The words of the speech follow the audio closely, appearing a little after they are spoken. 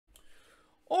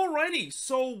Alrighty,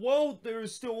 so, well,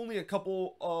 there's still only a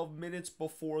couple of minutes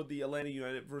before the Atlanta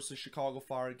United versus Chicago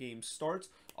Fire game starts,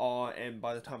 and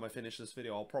by the time I finish this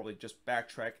video, I'll probably just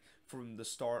backtrack from the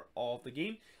start of the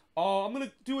game. I'm going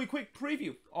to do a quick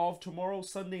preview of tomorrow's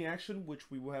Sunday action, which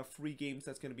we will have 3 games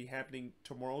that's going to be happening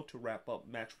tomorrow to wrap up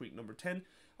match week number 10.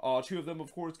 2 of them,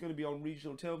 of course, going to be on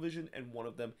regional television, and 1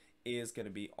 of them is going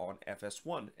to be on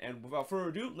FS1. And without further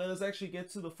ado, let us actually get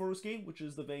to the first game, which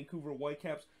is the Vancouver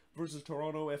Whitecaps versus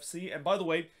Toronto FC. And by the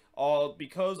way,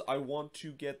 because I want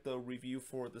to get the review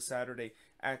for the Saturday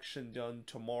action done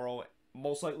tomorrow,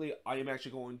 most likely I am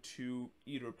actually going to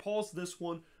either pause this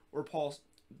one or pause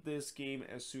this game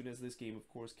as soon as this game, of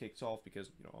course, kicks off, because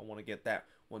I want to get that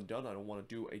one done. I don't want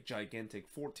to do a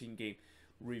gigantic 14-game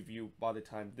review by the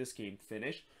time this game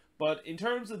finished. But in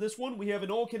terms of this one, we have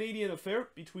an all-Canadian affair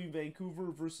between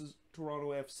Vancouver versus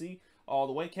Toronto FC.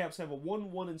 The Whitecaps have a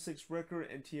 1-1-6 record,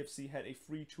 and TFC had a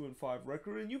 3-2-5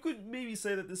 record. And you could maybe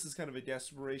say that this is kind of a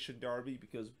desperation derby,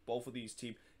 because both of these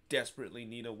teams desperately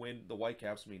need a win. The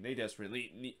Whitecaps, they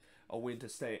desperately need a win to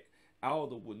stay out of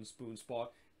the wooden spoon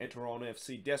spot. And Toronto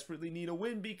FC desperately need a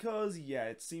win because, yeah,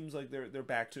 it seems like they're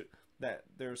back to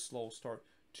their slow start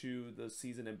to the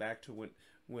season, and back to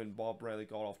when Bob Bradley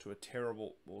got off to a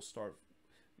terrible start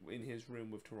in his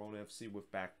room with Toronto FC,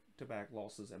 with back-to-back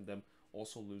losses and them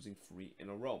also losing 3 in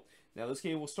a row. Now, this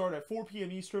game will start at 4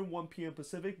 p.m. Eastern, 1 p.m.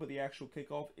 Pacific, but the actual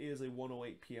kickoff is a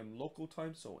 1:08 p.m. local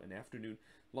time, so an afternoon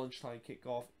lunchtime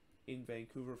kickoff in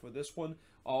Vancouver for this one.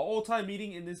 All-time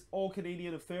meeting in this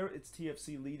all-Canadian affair, it's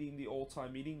TFC leading the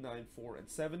all-time meeting,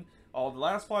 9-4-7. The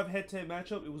last 5 head-to-head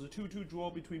matchup, it was a 2-2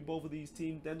 draw between both of these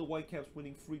teams, then the Whitecaps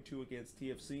winning 3-2 against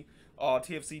TFC.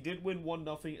 TFC did win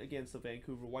 1-0 against the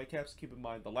Vancouver Whitecaps. Keep in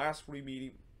mind, the last 3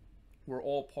 meetings were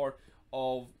all part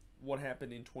of what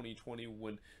happened in 2020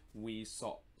 when we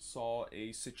saw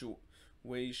a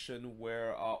situation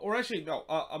where, or actually, no,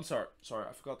 I'm sorry,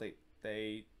 I forgot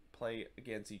they play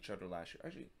against each other last year.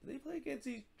 Actually, did they play against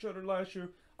each other last year?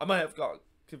 I might have got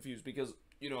confused, because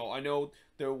I know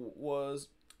there was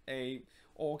a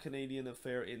all-Canadian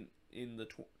affair in the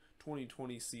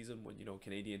 2020 season when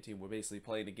Canadian team were basically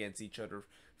playing against each other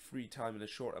 3 times in a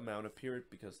short amount of period,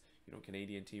 because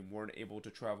Canadian team weren't able to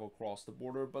travel across the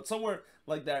border. But somewhere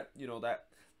like that, that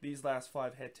these last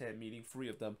 5 head-to-head meetings, 3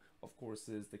 of them, of course,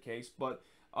 is the case. But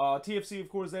TFC, of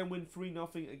course, then win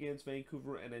 3-0 against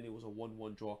Vancouver, and then it was a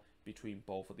 1-1 draw between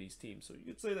both of these teams. So you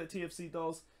could say that TFC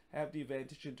does have the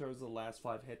advantage in terms of the last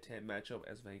 5 head-to-head matchup,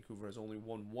 as Vancouver has only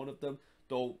won 1 of them,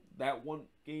 though that one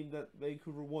game that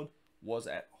Vancouver won was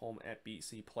at home at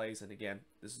BC Place. And again,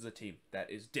 this is a team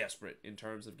that is desperate in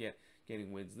terms of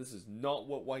getting wins. This is not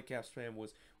what Whitecaps fan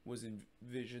was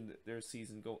envisioned their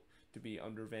season to be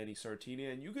under Vanni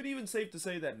Sartini. And you could even safe to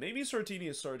say that maybe Sartini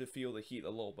has started to feel the heat a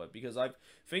little bit, because I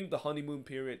think the honeymoon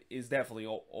period is definitely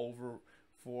over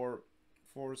for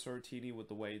Sartini, with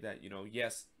the way that,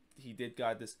 yes, he did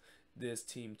guide this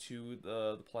team to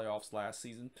the playoffs last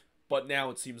season, but now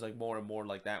it seems like more and more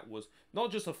like that was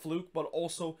not just a fluke, but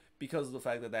also because of the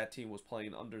fact that team was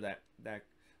playing under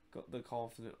the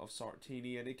confidence of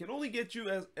Sartini. And it can only get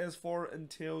you as far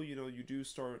until you do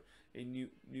start a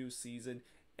new season,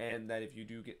 and that if you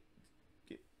do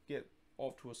get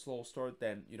off to a slow start,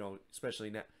 then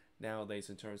especially nowadays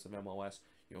in terms of MLS,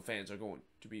 fans are going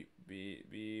to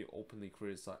be openly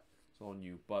criticized on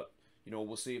you. But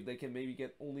we'll see if they can maybe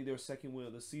get only their 2nd win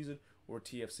of the season, or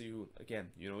TFC, who, again,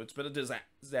 it's been a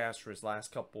disastrous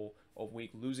last couple of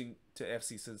weeks, losing to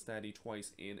FC Cincinnati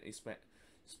twice in a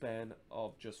span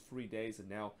of just 3 days, and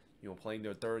now playing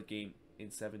their 3rd game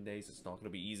in 7 days. It's not going to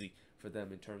be easy for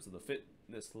them in terms of the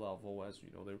fitness level, as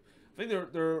I think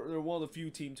they're one of the few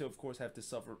teams to, of course, have to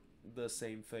suffer the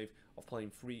same fate of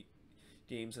playing 3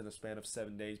 games in a span of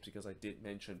 7 days, because I did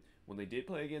mention when they did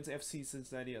play against FC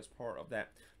Cincinnati as part of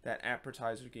that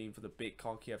appetizer game for the big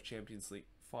CONCACAF Champions League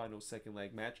final 2nd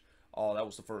leg match, that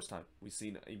was the first time we've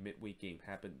seen a midweek game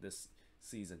happen this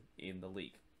season in the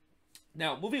league.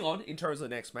 Now, moving on, in terms of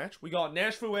the next match, we got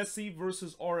Nashville SC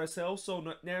versus RSL.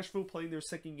 So Nashville playing their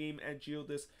 2nd game at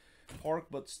Geodis Park,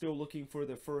 but still looking for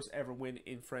their first ever win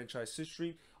in franchise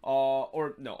history.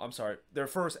 Or no, I'm sorry, their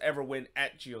first ever win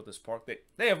at Geodis Park.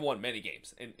 They have won many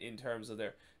games in terms of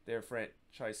their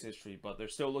franchise history, but they're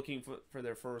still looking for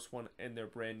their first one in their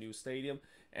brand new stadium.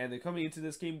 And they're coming into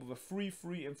this game with a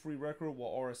 3-3-3 record,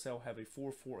 while RSL have a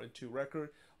 4-4-2 record.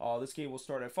 This game will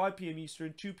start at 5 p.m.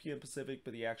 Eastern, 2 p.m. Pacific,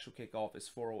 but the actual kickoff is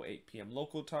 4:08 p.m.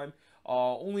 local time.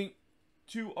 Only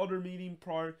 2 other meetings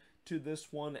prior to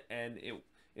this one, and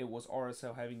it was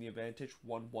RSL having the advantage,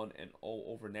 1-1-0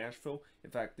 over Nashville. In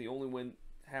fact, the only win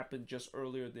happened just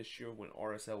earlier this year when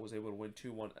RSL was able to win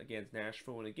 2-1 against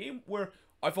Nashville in a game where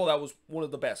I thought that was one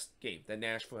of the best games that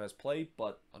Nashville has played,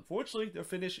 but unfortunately their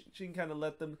finishing kind of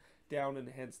let them down, and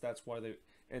hence that's why they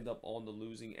end up on the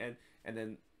losing end.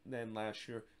 And then last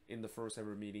year in the first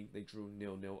ever meeting they drew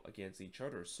 0-0 against each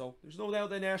other. So there's no doubt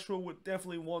that Nashville would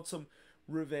definitely want some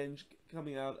revenge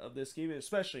coming out of this game, and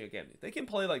especially again if they can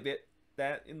play like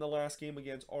that in the last game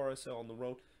against RSL on the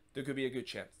road, there could be a good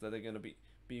chance that they're going to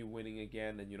be winning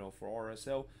again. And for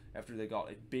RSL, after they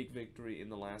got a big victory in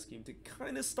the last game to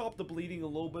kind of stop the bleeding a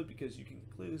little bit, because you can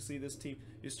clearly see this team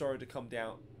is starting to come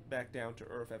back down to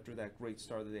earth after that great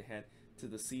start that they had to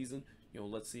the season.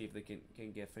 Let's see if they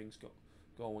can get things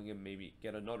going and maybe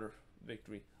get another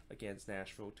victory against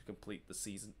Nashville to complete the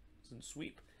season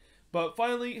sweep. But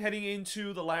finally, heading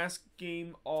into the last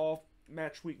game of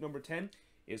match week number 10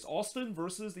 is Austin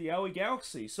versus the LA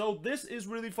Galaxy. So this is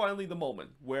really finally the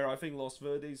moment where I think Los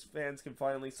Verdes fans can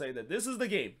finally say that this is the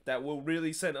game that will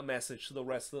really send a message to the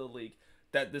rest of the league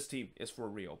that this team is for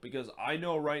real. Because I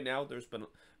know right now there's been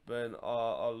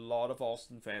a lot of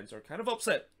Austin fans are kind of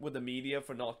upset with the media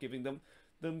for not giving them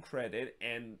credit,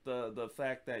 and the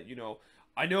fact that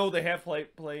I know they have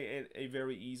play a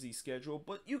very easy schedule,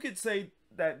 but you could say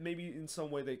that maybe in some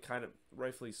way they kind of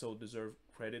rightfully so deserve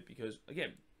credit, because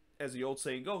again, as the old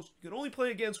saying goes, you can only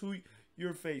play against who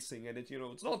you're facing, and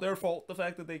it's not their fault the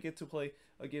fact that they get to play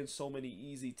against so many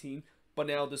easy teams. But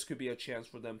now this could be a chance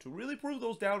for them to really prove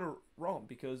those doubters wrong,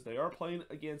 because they are playing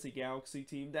against a Galaxy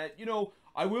team that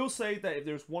I will say that if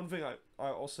there's one thing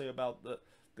I'll say about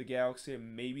the Galaxy,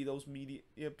 and maybe those media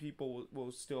people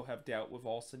will still have doubt with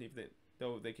Austin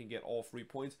though they can get all 3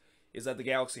 points, is that the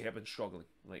Galaxy have been struggling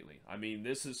lately. I mean,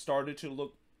 this has started to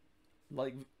look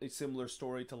like a similar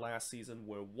story to last season,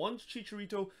 where once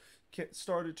Chicharito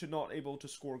started to not able to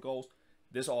score goals,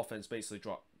 this offense basically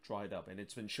dried up, and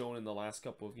it's been shown in the last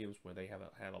couple of games where they have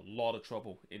had a lot of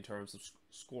trouble in terms of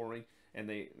scoring, and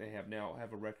they now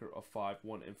have a record of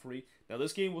 5-1-3. Now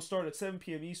this game will start at 7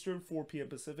 p.m. Eastern, 4 p.m.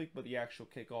 Pacific, but the actual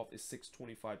kickoff is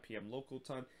 6:25 p.m. local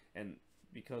time, and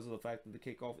because of the fact that the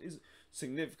kickoff is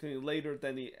significantly later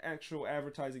than the actual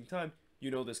advertising time,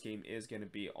 this game is going to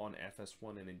be on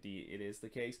FS1, and indeed it is the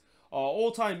case.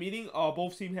 All-time meeting,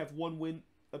 both teams have 1 win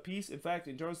apiece. In fact,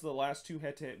 in terms of the last 2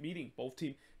 head-to-head meeting, both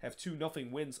teams have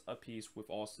 2-0 wins apiece, with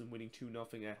Austin winning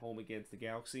 2-0 at home against the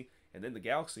Galaxy, and then the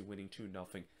Galaxy winning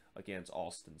 2-0 against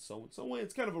Austin. So in some way,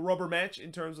 it's kind of a rubber match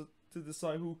in terms of to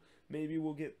decide who maybe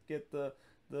will get the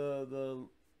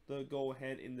go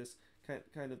ahead in this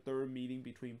kind of third meeting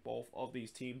between both of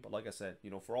these teams. But like I said,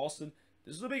 for Austin,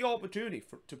 this is a big opportunity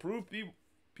to prove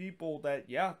people that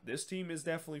this team is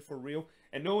definitely for real.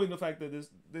 And knowing the fact that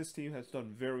this team has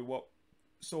done very well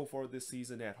so far this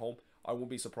season at home, I won't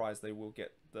be surprised they will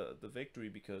get the victory,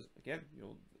 because again,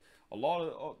 a lot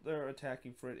of their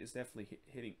attacking threat is definitely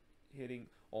hitting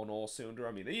on all cylinder.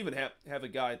 I mean, they even have a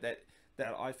guy that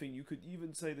I think you could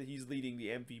even say that he's leading the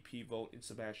MVP vote in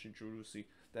Sebastian Driussi,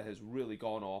 that has really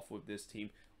gone off with this team.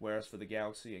 Whereas for the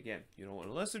Galaxy, again,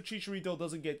 unless their Chicharito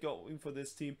doesn't get going for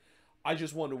this team, I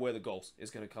just wonder where the goals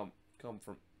is going to come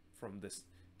from this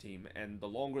team. And the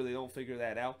longer they don't figure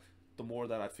that out, the more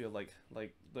that I feel like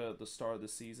the start of the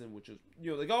season, which is,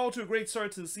 they got off to a great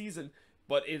start to the season,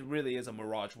 but it really is a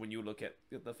mirage when you look at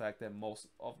the fact that most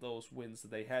of those wins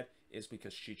that they had is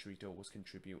because Chicharito was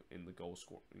contributing in the goal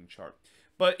scoring chart.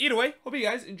 But either way, hope you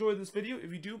guys enjoyed this video.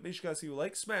 If you do, make sure you guys leave a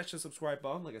like, smash the subscribe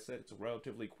button. Like I said, it's a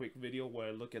relatively quick video where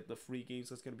I look at the free games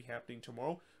that's going to be happening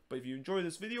tomorrow. But if you enjoyed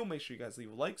this video, make sure you guys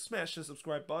leave a like, smash the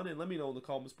subscribe button, and let me know in the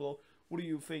comments below, what do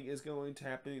you think is going to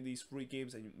happen in these free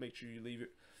games, and make sure you leave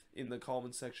it in the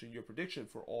comment section your prediction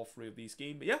for all 3 of these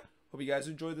games. But yeah, hope you guys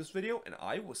enjoyed this video, and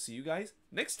I will see you guys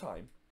next time.